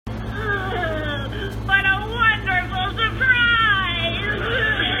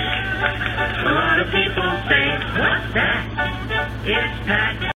do people say? What's that? It's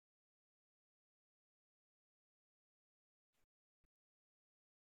Pat.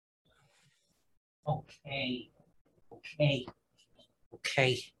 Okay.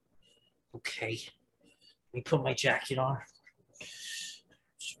 Let me put my jacket on.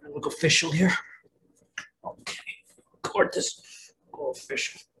 Just look official here. Okay. Record this. Go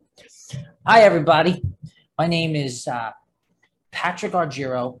official. Hi, everybody. My name is Patrick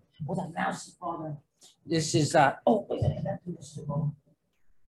Argiro. Oh, that mouse is bothering. This is, oh, wait, I have to do this to go.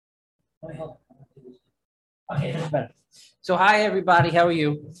 Wait, hold on. Okay, that's better. So, hi, everybody. How are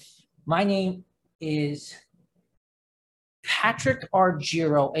you? My name is Patrick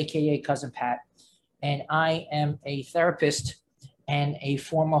Argiro, aka Cousin Pat, and I am a therapist and a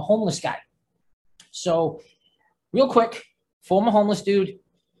former homeless guy. So, real quick, former homeless dude,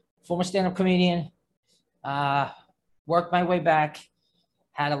 former stand-up comedian, worked my way back,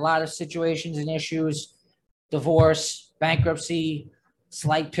 had a lot of situations and issues, divorce, bankruptcy,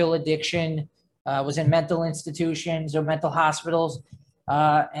 slight pill addiction, was in mental institutions or mental hospitals,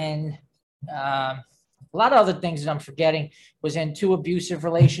 and a lot of other things that I'm forgetting. Was in 2 abusive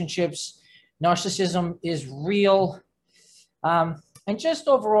relationships. Narcissism is real. And just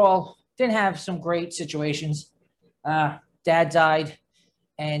overall, didn't have some great situations. Dad died,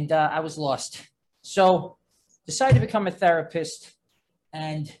 and I was lost. So decided to become a therapist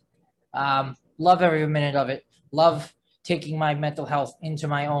and love every minute of it. Love taking my mental health into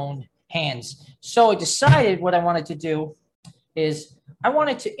my own hands. So I decided what I wanted to do is I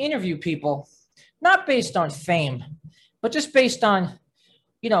wanted to interview people, not based on fame, but just based on,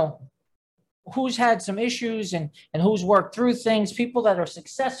 who's had some issues and who's worked through things, people that are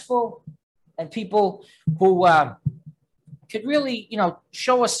successful and people who could really,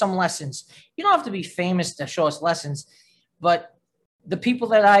 show us some lessons. You don't have to be famous to show us lessons, but the people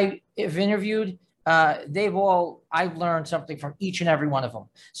that I have interviewed, I've learned something from each and every one of them.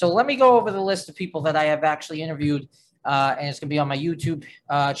 So let me go over the list of people that I have actually interviewed. And it's going to be on my YouTube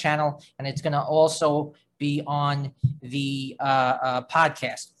channel, and it's going to also be on the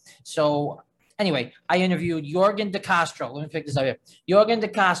podcast. So anyway, I interviewed Jorgen De Castro. Let me pick this up here. Jorgen De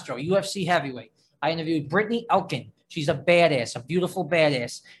Castro, UFC heavyweight. I interviewed Brittany Elkin. She's a badass, a beautiful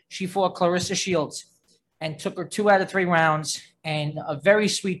badass. She fought Clarissa Shields and took her 2 out of 3 rounds, and a very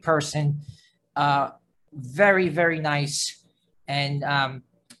sweet person, very, very nice. And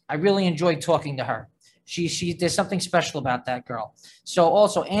I really enjoyed talking to her. There's something special about that girl. So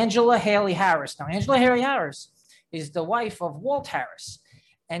also Angela Haley Harris. Now, Angela Haley Harris is the wife of Walt Harris.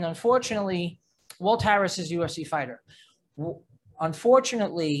 And unfortunately, Walt Harris is a UFC fighter.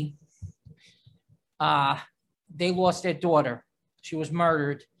 Unfortunately, they lost their daughter. She was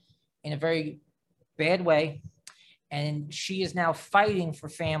murdered in a very bad way. And she is now fighting for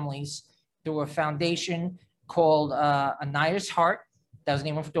families through a foundation called Anaya's Heart. That was the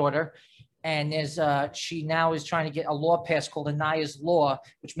name of her daughter. And she now is trying to get a law passed called Anaya's Law,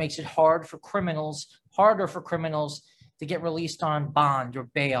 which makes it harder for criminals to get released on bond or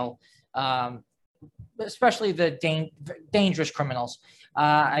bail, especially the dangerous criminals.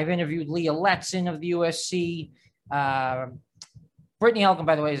 I've interviewed Leah Letson of the UFC. Brittany Elkin,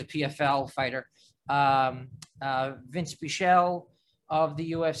 by the way, is a PFL fighter. Vince Pichel of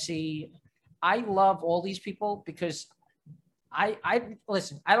the UFC. I love all these people because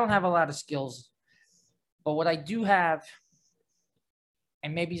listen, I don't have a lot of skills, but what I do have,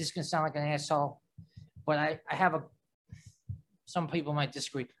 and maybe this is going to sound like an asshole, but I have some people might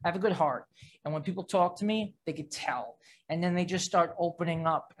disagree. I have a good heart. And when people talk to me, they could tell. And then they just start opening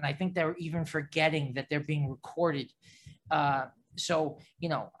up. And I think they're even forgetting that they're being recorded. So,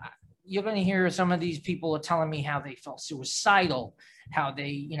 you're going to hear some of these people are telling me how they felt suicidal, how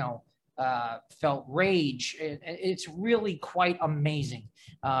they, felt rage. It's really quite amazing.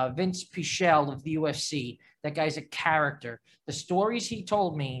 Vince Pichel of the UFC, that guy's a character. The stories he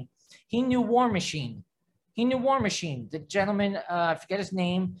told me, he knew War Machine. The gentleman, I forget his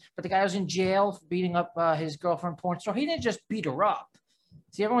name, but the guy was in jail for beating up his girlfriend porn star. He didn't just beat her up.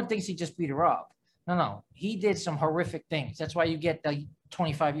 See, everyone thinks he just beat her up. No. He did some horrific things. That's why you get the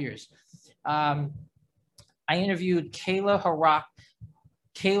 25 years. I interviewed Kayla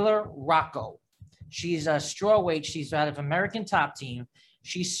Rocco. She's a strawweight. She's out of American Top Team.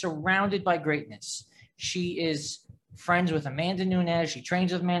 She's surrounded by greatness. She is friends with Amanda Nunes. She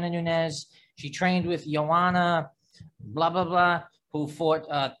trains with Amanda Nunes. She trained with Joanna, blah, blah, blah, who fought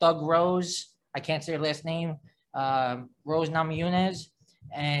Thug Rose. I can't say her last name. Rose Namajunas.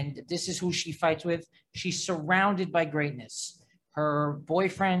 And this is who she fights with. She's surrounded by greatness. Her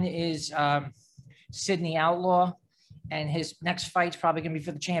boyfriend is Sydney Outlaw, and his next fight's probably going to be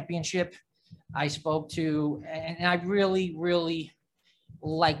for the championship. I spoke to, and I really, really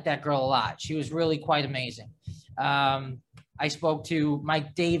liked that girl a lot. She was really quite amazing. I spoke to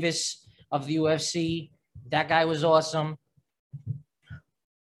Mike Davis of the UFC. That guy was awesome. Hold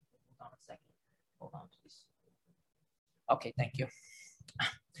on a second. Hold on, please. Okay, thank you.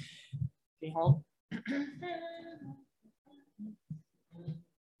 Can you hold?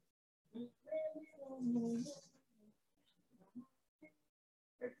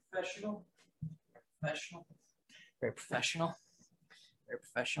 Very professional. Professional. Very professional. Very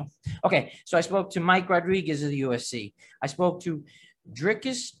professional. Okay, so I spoke to Mike Rodriguez of the UFC. I spoke to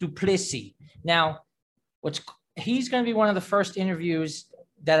Dricus Duplessis. Now, he's going to be one of the first interviews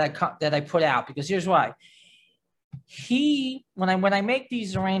that I put out, because here's why. When I make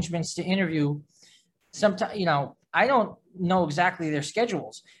these arrangements to interview, sometimes, I don't know exactly their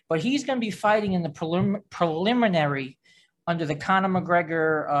schedules, but he's going to be fighting in the preliminary under the Conor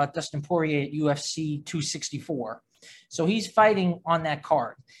McGregor, Dustin Poirier at UFC 264. So he's fighting on that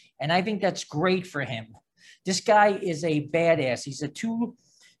card. And I think that's great for him. This guy is a badass. He's a two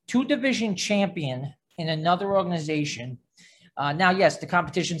division champion in another organization. Now, yes, the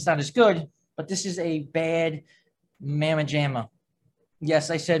competition's not as good, but this is a bad mamma jamma. Yes,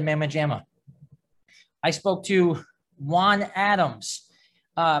 I said mamma jamma. I spoke to Juan Adams.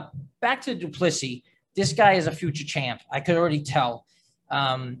 Back to Duplessis. This guy is a future champ. I could already tell.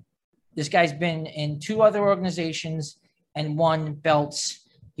 This guy's been in 2 other organizations and won belts.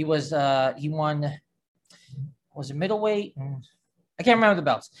 He won, was it middleweight? I can't remember the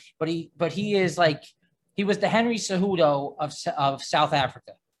belts, but he is like, he was the Henry Cejudo of South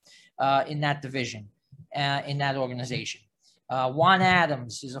Africa in that division, in that organization. Juan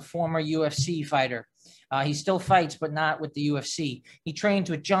Adams is a former UFC fighter. He still fights, but not with the UFC. He trains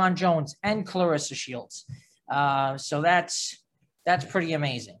with John Jones and Clarissa Shields. So that's pretty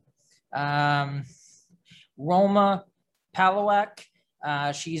amazing. Roma Palawak,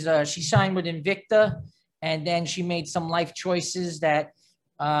 she signed with Invicta, and then she made some life choices that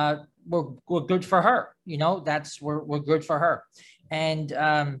were good for her. Were good for her. And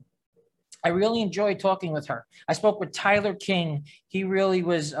I really enjoyed talking with her. I spoke with Tyler King. He really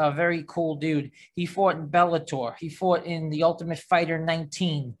was a very cool dude. He fought in Bellator. He fought in the Ultimate Fighter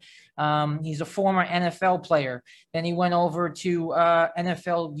 19. He's a former NFL player. Then he went over to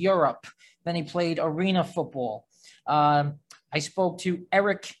NFL Europe. Then he played arena football. I spoke to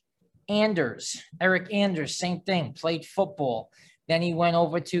Eric Anders. Eric Anders, same thing, played football. Then he went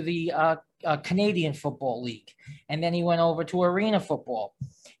over to the Canadian Football League. And then he went over to arena football.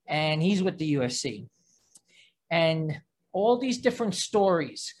 And he's with the UFC. And all these different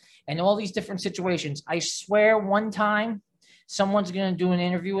stories and all these different situations. I swear one time someone's going to do an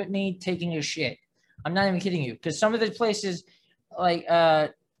interview with me taking a shit. I'm not even kidding you. Because some of the places, like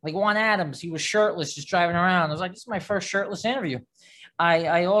Juan Adams, he was shirtless just driving around. I was like, this is my first shirtless interview.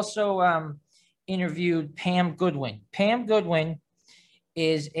 I also interviewed Pam Goodwin. Pam Goodwin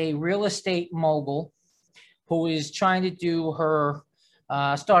is a real estate mogul who is trying to do her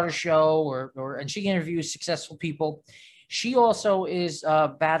start a show, and she interviews successful people. She also is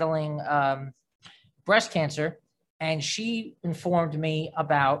battling breast cancer, and she informed me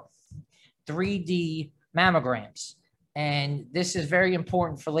about 3D mammograms. And this is very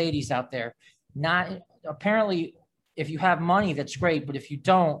important for ladies out there. Not apparently, if you have money, that's great, but if you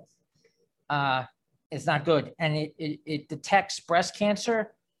don't, it's not good. And it detects breast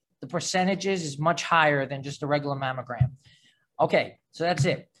cancer. The percentages is much higher than just a regular mammogram. Okay, so that's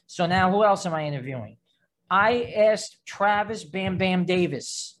it. So now who else am I interviewing? I asked Travis Bam Bam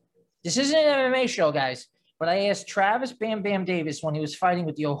Davis. This isn't an MMA show, guys, but I asked Travis Bam Bam Davis when he was fighting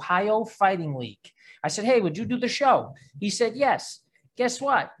with the Ohio Fighting League. I said, hey, would you do the show? He said, yes. Guess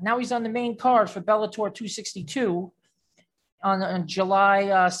what? Now he's on the main card for Bellator 262 on July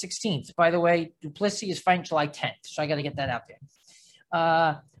 16th. By the way, Duplessis is fighting July 10th, so I got to get that out there.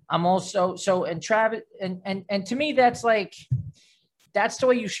 I'm also, and Travis, and to me, that's the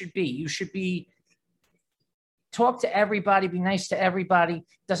way you should be. You should be, talk to everybody, be nice to everybody.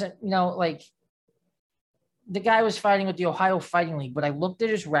 Doesn't, the guy was fighting with the Ohio Fighting League, but I looked at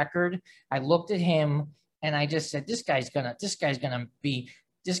his record, I looked at him, and I just said, this guy's gonna be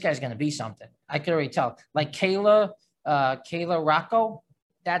something. I could already tell. Like Kayla Rocco,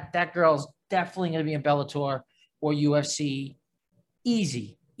 that girl's definitely gonna be in Bellator or UFC.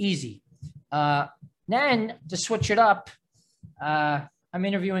 Easy. Then to switch it up, I'm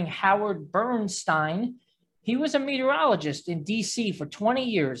interviewing Howard Bernstein. He was a meteorologist in DC for 20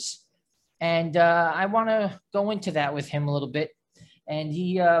 years. And I want to go into that with him a little bit. And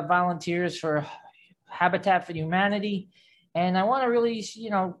he volunteers for Habitat for Humanity. And I want to really,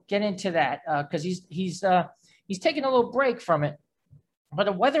 get into that because he's taking a little break from it. But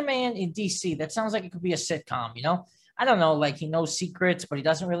a weatherman in DC, that sounds like it could be a sitcom, I don't know, like he knows secrets, but he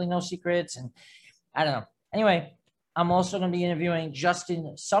doesn't really know secrets. And I don't know. Anyway, I'm also going to be interviewing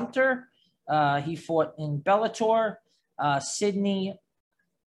Justin Sumter. He fought in Bellator. Sydney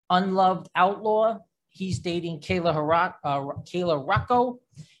Unloved Outlaw. He's dating Kayla Rocco.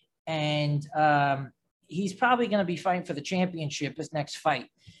 And he's probably going to be fighting for the championship his next fight.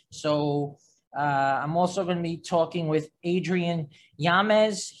 So I'm also going to be talking with Adrian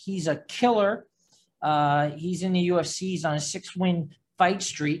Yamez. He's a killer. He's in the UFC. He's on a 6-win fight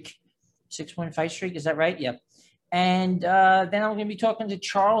streak. 6-win fight streak. Is that right? Yep. And then I'm going to be talking to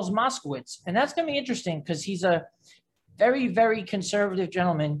Charles Moskowitz. And that's going to be interesting because he's a very, very conservative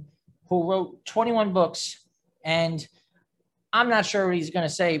gentleman who wrote 21 books. And I'm not sure what he's going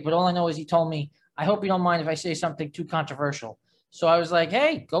to say, but all I know is he told me, I hope you don't mind if I say something too controversial. So I was like,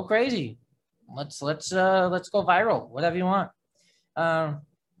 hey, go crazy. Let's go viral, whatever you want.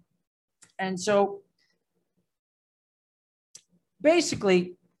 And so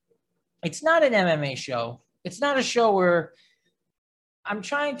basically, it's not an MMA show. It's not a show where I'm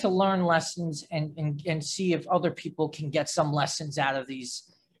trying to learn lessons and see if other people can get some lessons out of these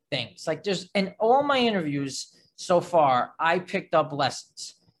things. Like in all my interviews so far, I picked up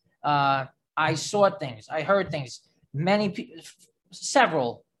lessons. I saw things. I heard things. Many people,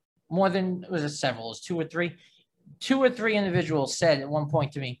 several, more than, was it several? It was two or three? 2 or 3 individuals said at one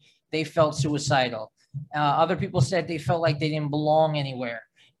point to me, they felt suicidal. Other people said they felt like they didn't belong anywhere.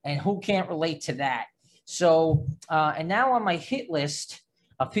 And who can't relate to that? So, and now on my hit list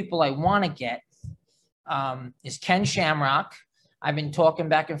of people I want to get is Ken Shamrock. I've been talking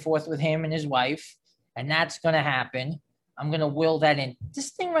back and forth with him and his wife, and that's going to happen. I'm going to will that in. This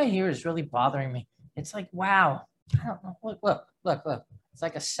thing right here is really bothering me. It's like, wow. I don't know. Look. It's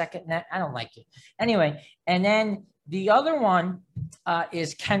like a second net. I don't like it. Anyway, and then the other one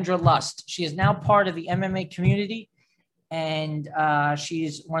is Kendra Lust. She is now part of the MMA community, and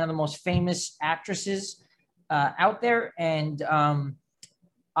she's one of the most famous actresses out there. And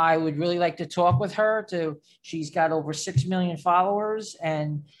I would really like to talk with her. She's got over 6 million followers,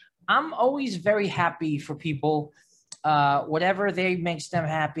 and I'm always very happy for people. Whatever makes them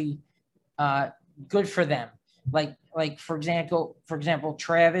happy, good for them. Like for example,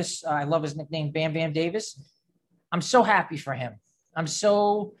 Travis. I love his nickname, Bam Bam Davis. I'm so happy for him. I'm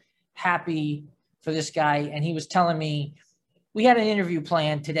so happy for this guy. And he was telling me we had an interview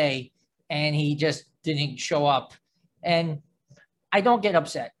planned today, and he just didn't show up. And I don't get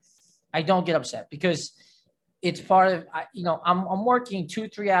upset. Because it's part of, I'm working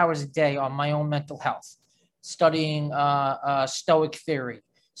 2-3 hours a day on my own mental health, studying Stoic theory,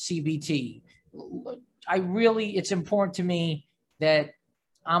 CBT. It's important to me that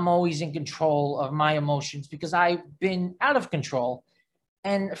I'm always in control of my emotions because I've been out of control.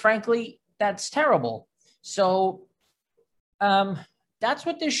 And frankly, that's terrible. So that's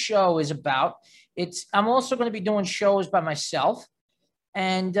what this show is about. I'm also going to be doing shows by myself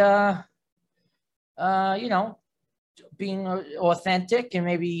and, being authentic and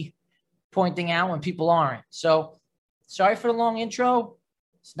maybe pointing out when people aren't. So sorry for the long intro.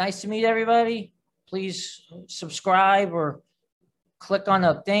 It's nice to meet everybody. Please subscribe or click on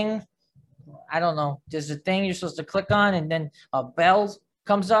a thing. I don't know. There's a thing you're supposed to click on, and then a bell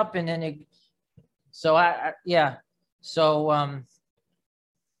comes up, and then So I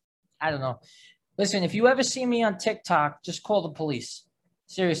don't know. Listen, if you ever see me on TikTok, just call the police.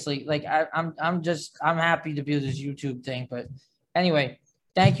 Seriously, like I'm happy to do this YouTube thing. But anyway,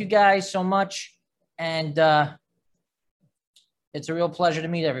 thank you guys so much, and it's a real pleasure to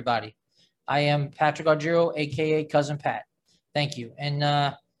meet everybody. I am Patrick Argiro, aka Cousin Pat. Thank you. And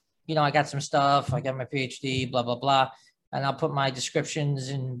I got some stuff. I got my PhD, blah blah blah, and I'll put my descriptions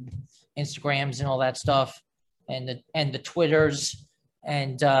and Instagrams and all that stuff, and the Twitters,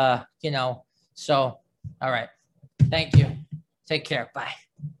 and So, all right. Thank you. Take care. Bye.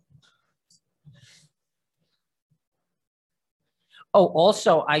 Oh,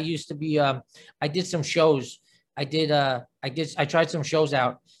 also, I used to be. I did some shows. I tried some shows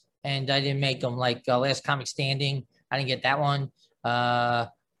out, and I didn't make them. Like Last Comic Standing, I didn't get that one.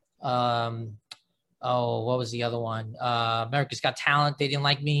 What was the other one? America's Got Talent. They didn't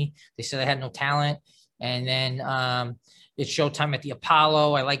like me. They said I had no talent. And then it's Showtime at the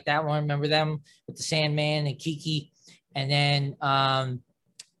Apollo. I like that one. Remember them with the Sandman and Kiki. And then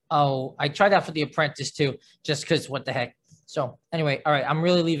I tried out for The Apprentice too, just because what the heck. So anyway, all right, I'm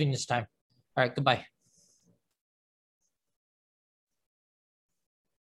really leaving this time. All right, goodbye.